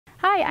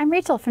Hi, I'm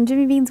Rachel from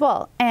Jimmy Bean's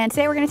Wool, and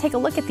today we're going to take a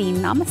look at the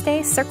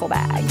Namaste Circle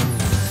Bag.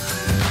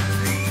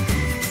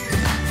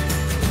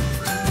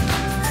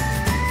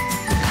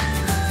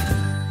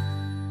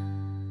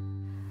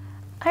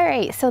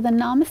 Alright, so the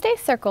Namaste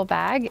Circle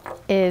Bag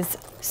is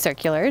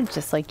circular,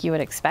 just like you would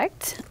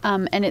expect,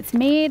 and it's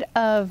made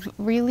of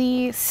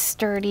really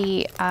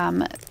sturdy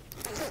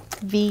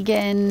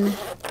vegan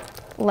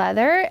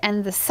leather,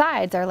 and the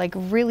sides are like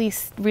really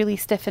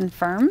stiff and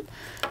firm.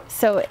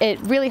 So it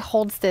really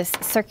holds this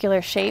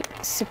circular shape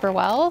super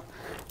well,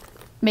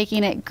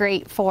 making it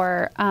great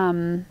for,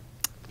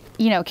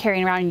 you know,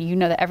 carrying around, and you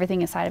know that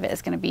everything inside of it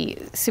is going to be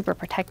super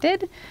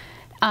protected.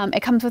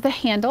 It comes with a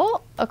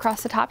handle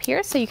across the top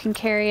here, so you can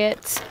carry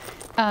it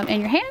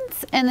in your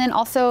hands. And then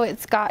also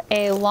it's got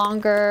a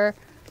longer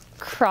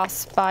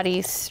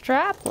crossbody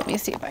strap. Let me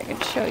see if I can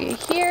show you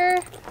here.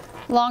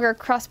 Longer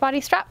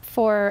crossbody strap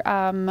for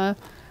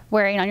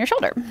wearing on your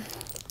shoulder.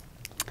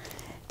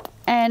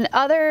 And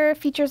other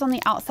features on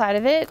the outside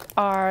of it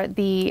are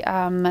the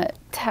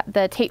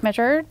tape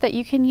measure that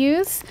you can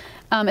use.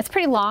 It's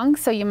pretty long,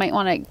 so you might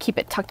want to keep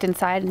it tucked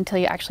inside until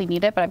you actually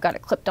need it, but I've got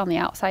it clipped on the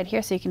outside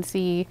here so you can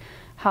see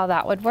how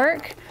that would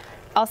work.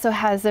 Also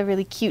has a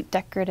really cute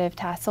decorative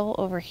tassel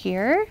over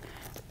here,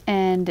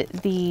 and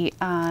the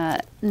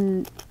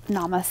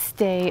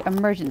Namaste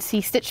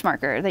emergency stitch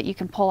marker that you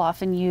can pull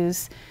off and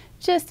use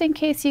just in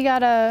case you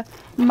gotta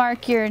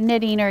mark your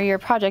knitting or your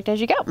project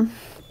as you go.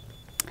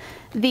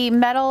 The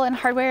metal and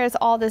hardware is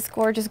all this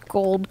gorgeous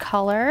gold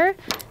color.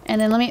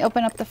 And then let me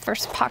open up the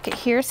first pocket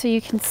here so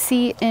you can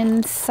see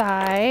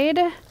inside.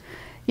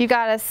 You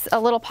got a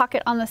little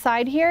pocket on the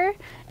side here,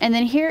 and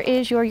then here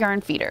is your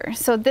yarn feeder.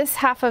 So this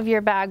half of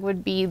your bag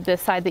would be the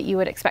side that you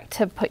would expect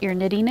to put your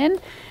knitting in.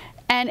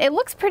 And it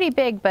looks pretty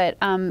big, but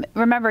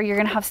remember, you're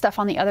gonna have stuff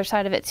on the other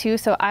side of it too.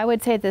 So I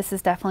would say this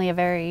is definitely a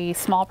very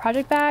small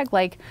project bag,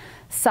 like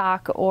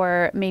sock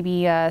or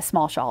maybe a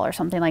small shawl or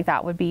something like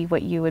that would be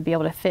what you would be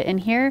able to fit in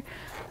here.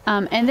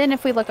 And then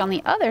if we look on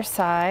the other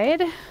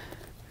side,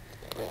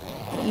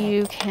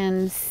 you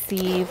can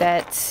see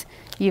that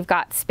you've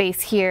got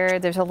space here.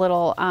 There's a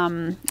little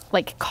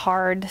like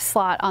card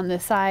slot on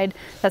this side.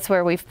 That's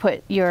where we've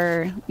put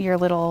your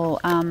little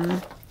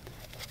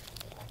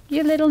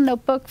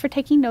notebook for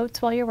taking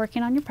notes while you're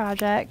working on your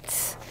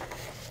project.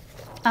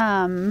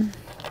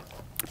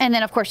 And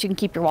then of course you can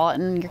keep your wallet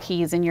and your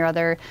keys and your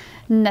other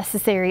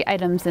necessary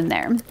items in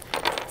there.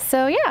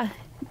 So yeah,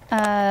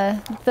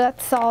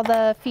 that's all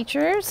the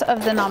features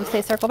of the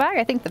Namaste Circle Bag.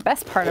 I think the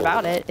best part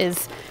about it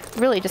is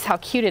really just how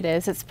cute it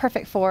is. It's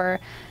perfect for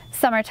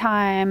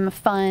summertime,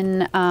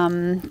 fun,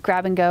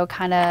 grab and go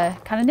kind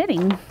of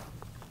knitting.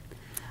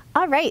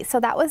 All right, so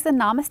that was the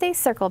Namaste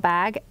Circle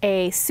Bag,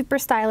 a super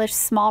stylish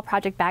small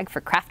project bag for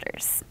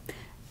crafters.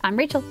 I'm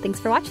Rachel, thanks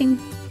for watching.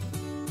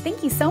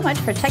 Thank you so much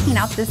for checking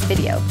out this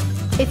video.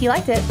 If you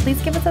liked it,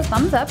 please give us a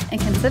thumbs up and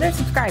consider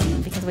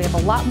subscribing because we have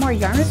a lot more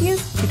yarn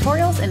reviews,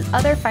 tutorials, and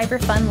other fiber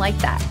fun like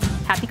that.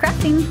 Happy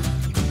crafting!